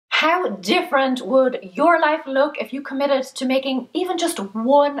How different would your life look if you committed to making even just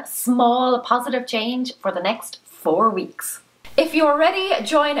one small positive change for the next 4 weeks? If you're ready,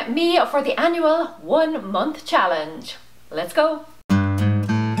 join me for the annual 1-month challenge. Let's go!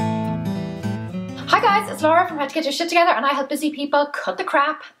 Hi guys, it's Laura from How to Get Your Shit Together, and I help busy people cut the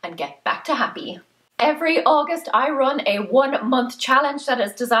crap and get back to happy. Every August I run a 1-month challenge that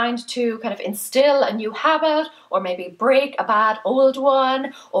is designed to kind of instill a new habit, or maybe break a bad old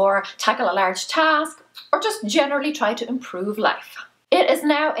one, or tackle a large task, or just generally try to improve life. It is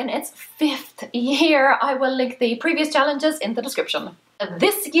now in its 5th year. I will link the previous challenges in the description.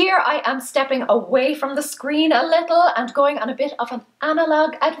 This year I am stepping away from the screen a little and going on a bit of an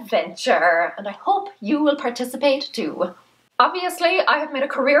analog adventure, and I hope you will participate too. Obviously, I have made a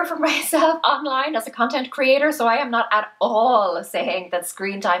career for myself online as a content creator, so I am not at all saying that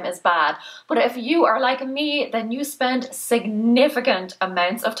screen time is bad. But if you are like me, then you spend significant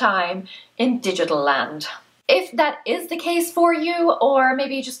amounts of time in digital land. If that is the case for you, or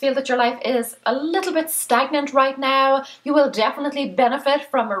maybe you just feel that your life is a little bit stagnant right now, you will definitely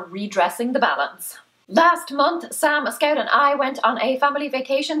benefit from redressing the balance. Last month, Sam, a scout, and I went on a family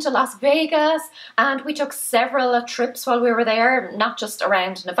vacation to Las Vegas, and we took several trips while we were there, not just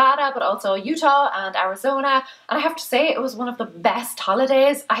around Nevada, but also Utah and Arizona, and I have to say it was one of the best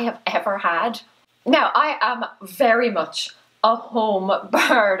holidays I have ever had. Now, I am very much a home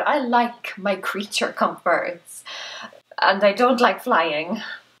bird. I like my creature comforts, and I don't like flying.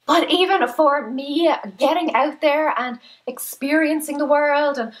 But even for me, getting out there and experiencing the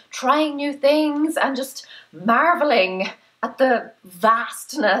world and trying new things and just marveling at the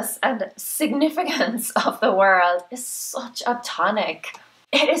vastness and significance of the world is such a tonic.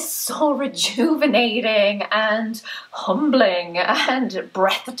 It is so rejuvenating and humbling and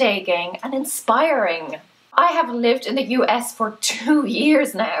breathtaking and inspiring. I have lived in the US for 2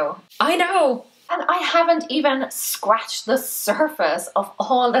 years now. I know! And I haven't even scratched the surface of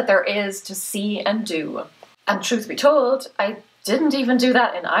all that there is to see and do. And truth be told, I didn't even do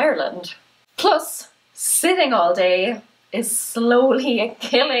that in Ireland. Plus, sitting all day is slowly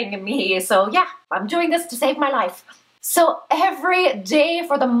killing me. So yeah, I'm doing this to save my life. So every day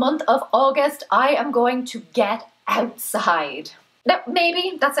for the month of August, I am going to get outside. Now,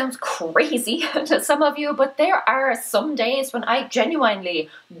 maybe that sounds crazy to some of you, but there are some days when I genuinely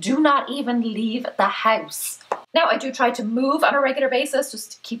do not even leave the house. Now, I do try to move on a regular basis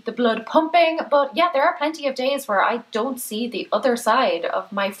just to keep the blood pumping, but yeah, there are plenty of days where I don't see the other side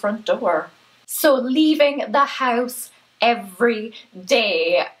of my front door. So leaving the house every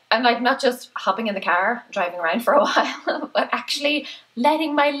day, and like not just hopping in the car, driving around for a while, but actually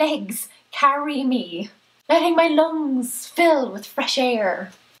letting my legs carry me. Letting my lungs fill with fresh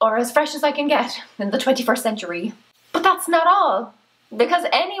air, or as fresh as I can get in the 21st century. But that's not all, because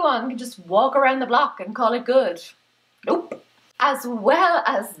anyone can just walk around the block and call it good. Nope. As well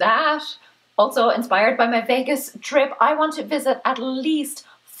as that, also inspired by my Vegas trip, I want to visit at least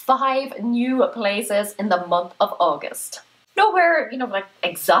 5 new places in the month of August. Nowhere, like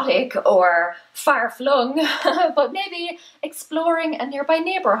exotic or far-flung, but maybe exploring a nearby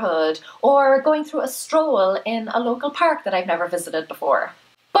neighborhood or going through a stroll in a local park that I've never visited before.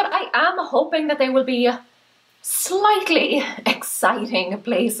 But I am hoping that they will be slightly exciting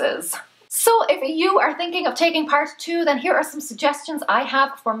places. So if you are thinking of taking part too, then here are some suggestions I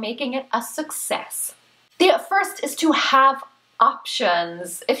have for making it a success. The first is to have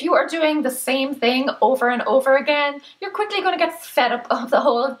options. If you are doing the same thing over and over again, you're quickly going to get fed up of the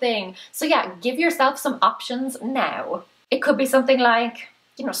whole thing. So yeah, give yourself some options now. It could be something like,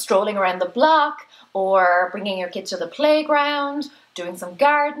 strolling around the block, or bringing your kid to the playground, doing some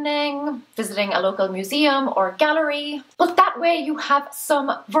gardening, visiting a local museum or gallery. But that way you have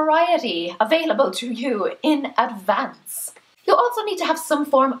some variety available to you in advance. You also need to have some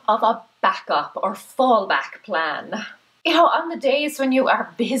form of a backup or fallback plan. On the days when you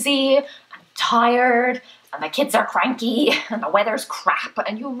are busy and tired and the kids are cranky and the weather's crap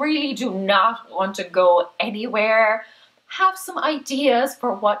and you really do not want to go anywhere, have some ideas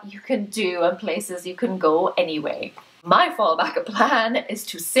for what you can do and places you can go anyway. My fallback plan is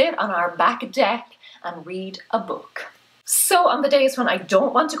to sit on our back deck and read a book. So on the days when I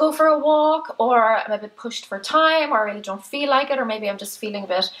don't want to go for a walk, or I'm a bit pushed for time, or I really don't feel like it, or maybe I'm just feeling a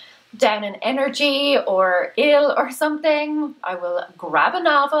bit down in energy or ill or something, I will grab a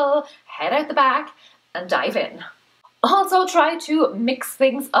novel, head out the back, and dive in. Also try to mix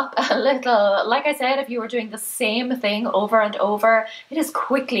things up a little. Like I said, if you are doing the same thing over and over, it is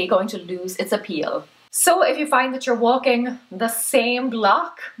quickly going to lose its appeal. So if you find that you're walking the same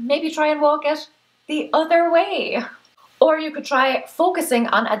block, maybe try and walk it the other way. Or you could try focusing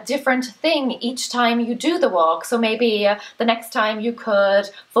on a different thing each time you do the walk. So maybe the next time you could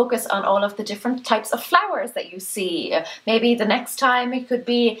focus on all of the different types of flowers that you see. Maybe the next time it could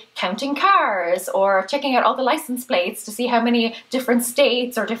be counting cars or checking out all the license plates to see how many different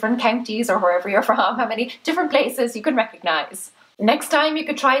states or different counties or wherever you're from, how many different places you can recognize. Next time you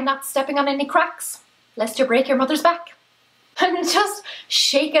could try not stepping on any cracks, lest you break your mother's back. And just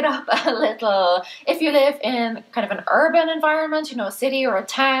shake it up a little. If you live in kind of an urban environment, you know, a city or a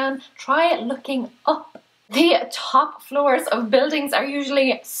town, try looking up. The top floors of buildings are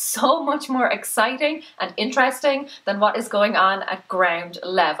usually so much more exciting and interesting than what is going on at ground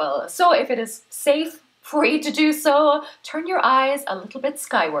level. So if it is safe for you to do so, turn your eyes a little bit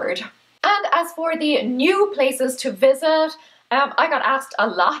skyward. And as for the new places to visit, I got asked a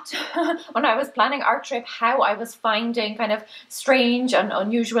lot when I was planning our trip how I was finding kind of strange and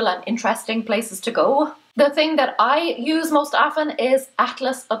unusual and interesting places to go. The thing that I use most often is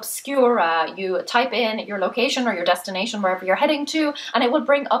Atlas Obscura. You type in your location or your destination wherever you're heading to, and it will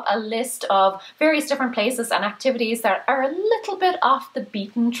bring up a list of various different places and activities that are a little bit off the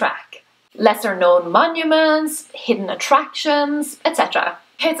beaten track. Lesser known monuments, hidden attractions, etc.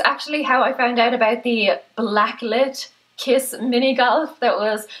 It's actually how I found out about the blacklit Kiss mini golf that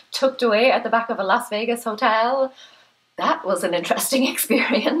was tucked away at the back of a Las Vegas hotel. That was an interesting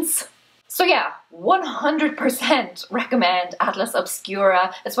experience. So yeah, 100% recommend Atlas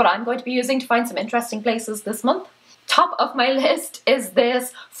Obscura. It's what I'm going to be using to find some interesting places this month. Top of my list is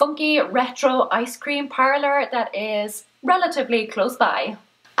this funky retro ice cream parlor that is relatively close by.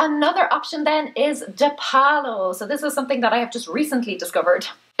 Another option then is Depalo. So this is something that I have just recently discovered.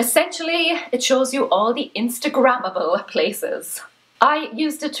 Essentially, it shows you all the Instagrammable places. I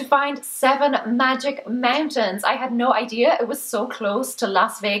used it to find 7 magic mountains. I had no idea it was so close to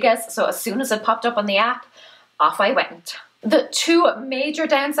Las Vegas, so as soon as it popped up on the app, off I went. The 2 major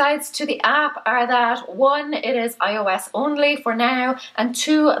downsides to the app are that 1, it is iOS only for now, and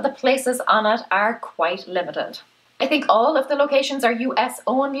 2, the places on it are quite limited. I think all of the locations are US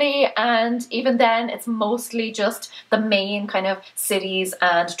only, and even then it's mostly just the main kind of cities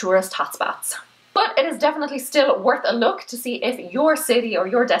and tourist hotspots. But it is definitely still worth a look to see if your city or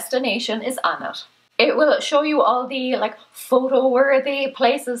your destination is on it. It will show you all the photo-worthy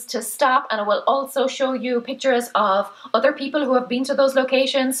places to stop, and it will also show you pictures of other people who have been to those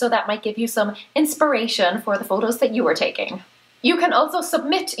locations, so that might give you some inspiration for the photos that you were taking. You can also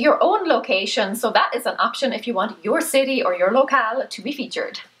submit your own location, so that is an option if you want your city or your locale to be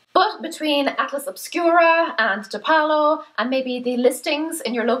featured. But between Atlas Obscura and Depalo and maybe the listings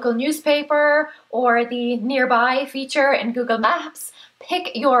in your local newspaper or the nearby feature in Google Maps,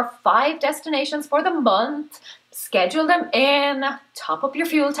 pick your 5 destinations for the month, schedule them in, top up your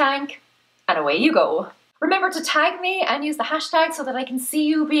fuel tank, and away you go. Remember to tag me and use the hashtag so that I can see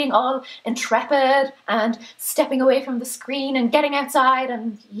you being all intrepid and stepping away from the screen and getting outside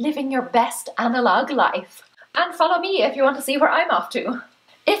and living your best analog life. And follow me if you want to see where I'm off to.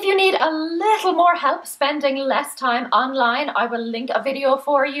 If you need a little more help spending less time online, I will link a video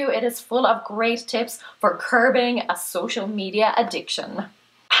for you. It is full of great tips for curbing a social media addiction.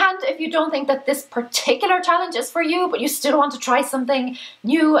 And if you don't think that this particular challenge is for you, but you still want to try something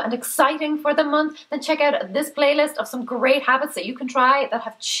new and exciting for the month, then check out this playlist of some great habits that you can try that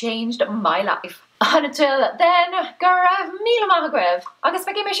have changed my life. And until then, go raibh míle maith agaibh, agus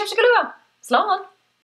beidh mé sibh go luath. Slán!